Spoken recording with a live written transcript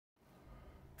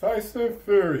Tyson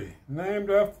Fury, named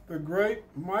after the great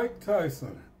Mike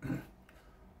Tyson.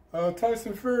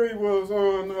 Tyson Fury was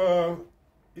on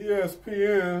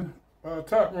ESPN,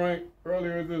 Top Rank,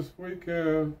 earlier this week,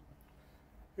 and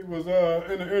he was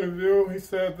in an interview. He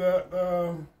said that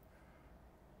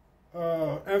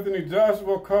Anthony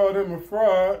Joshua called him a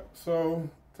fraud, so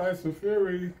Tyson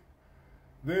Fury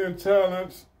then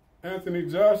challenged Anthony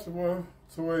Joshua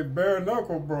to a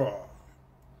bare-knuckle brawl.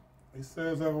 He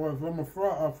says that, well, if I'm a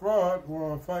fraud,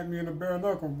 well, fight me in a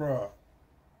bare-knuckle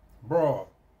brawl.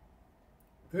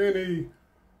 Then he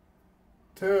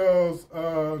tells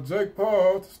Jake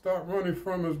Paul to stop running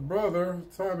from his brother,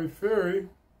 Tommy Fury.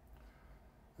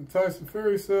 And Tyson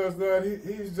Fury says that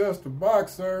he's just a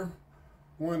boxer.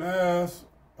 When asked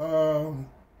who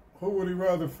would he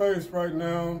rather face right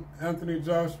now, Anthony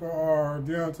Joshua or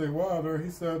Deontay Wilder, he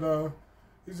said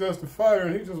he's just a fighter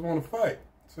and he just want to fight.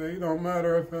 So it don't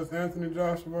matter if it's Anthony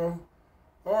Joshua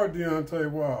or Deontay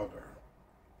Wilder.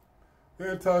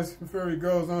 Then Tyson Fury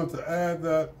goes on to add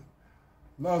that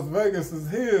Las Vegas is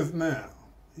his now.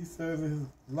 He says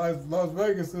Las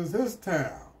Vegas is his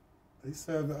town. He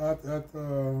said that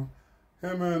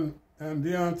him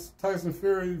and Tyson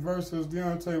Fury versus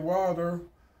Deontay Wilder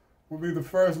will be the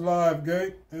first live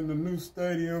gate in the new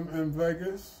stadium in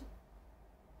Vegas.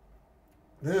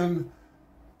 Then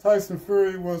Tyson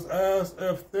Fury was asked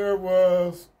if there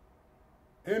was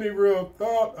any real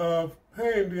thought of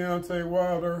paying Deontay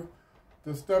Wilder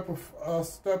to step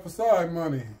aside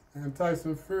money. And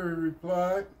Tyson Fury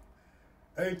replied,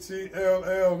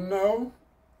 H-E-L-L, no.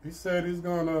 He said he's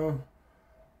going to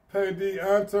pay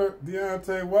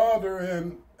Deontay Wilder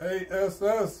in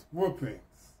ASS whoopings.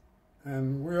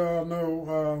 And we all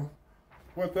know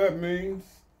what that means.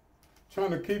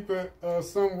 Trying to keep it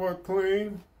somewhat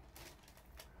clean.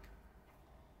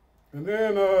 And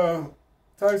then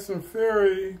Tyson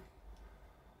Fury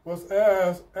was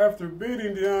asked, after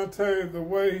beating Deontay the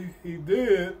way he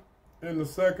did in the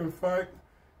second fight,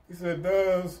 he said,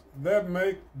 does that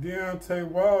make Deontay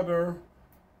Wilder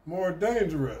more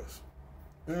dangerous?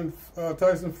 And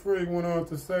Tyson Fury went on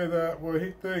to say that, well,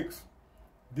 he thinks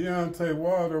Deontay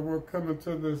Wilder will come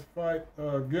into this fight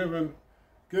giving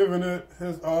it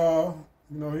his all.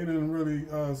 You know, he didn't really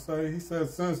say. He said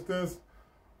since this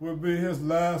will be his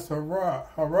last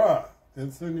hurrah,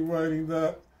 insinuating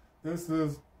that this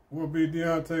will be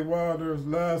Deontay Wilder's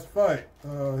last fight.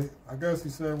 I guess he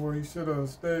said, well, he should have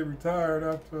stayed retired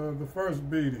after the first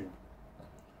beating.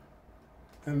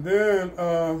 And then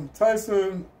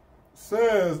Tyson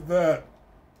says that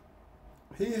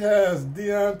he has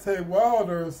Deontay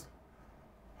Wilder's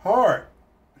heart,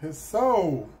 his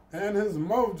soul, and his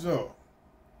mojo.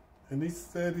 And he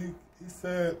said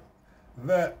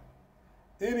that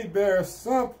any bare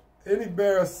substance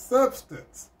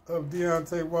of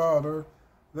Deontay Wilder,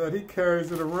 that he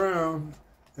carries it around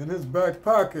in his back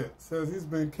pocket. Says he's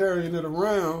been carrying it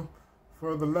around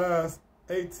for the last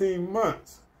 18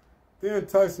 months. Then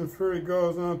Tyson Fury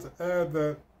goes on to add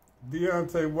that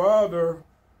Deontay Wilder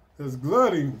is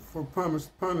glutting for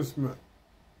punishment.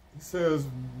 He says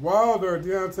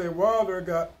Deontay Wilder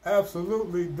got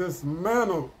absolutely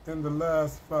dismantled in the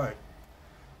last fight.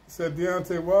 He said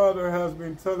Deontay Wilder has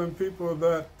been telling people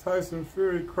that Tyson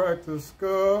Fury cracked his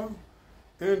skull,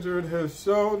 injured his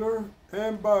shoulder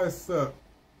and bicep.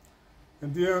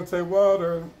 And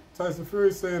Tyson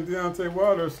Fury saying Deontay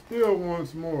Wilder still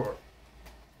wants more.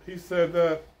 He said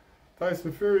that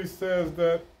Tyson Fury says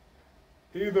that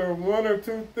either one or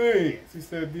two things. He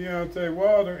said Deontay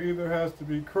Wilder either has to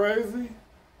be crazy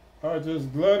or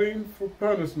just glutting for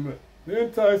punishment.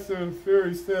 Then Tyson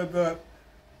Fury said that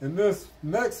in this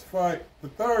next fight, the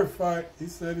third fight, he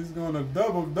said he's going to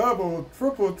double,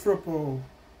 triple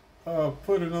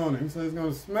put it on him. He said he's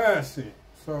going to smash him.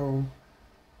 So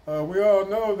we all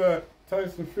know that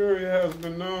Tyson Fury has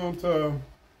been known to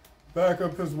back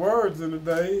up his words in the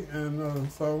day,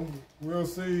 and so we'll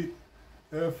see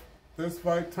if this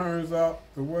fight turns out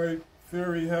the way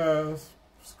Fury has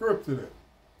scripted it.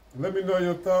 Let me know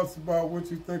your thoughts about what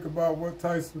you think about what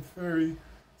Tyson Fury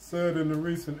said in the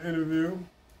recent interview.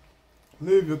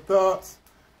 Leave your thoughts,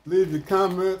 leave your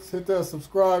comments, hit that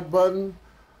subscribe button.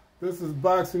 This is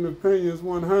Boxing Opinions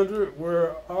 100,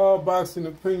 where all boxing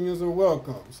opinions are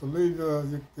welcome. So leave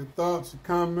your thoughts, your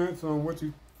comments on what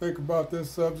you think about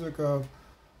this subject of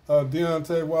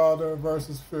Deontay Wilder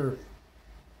versus Fury.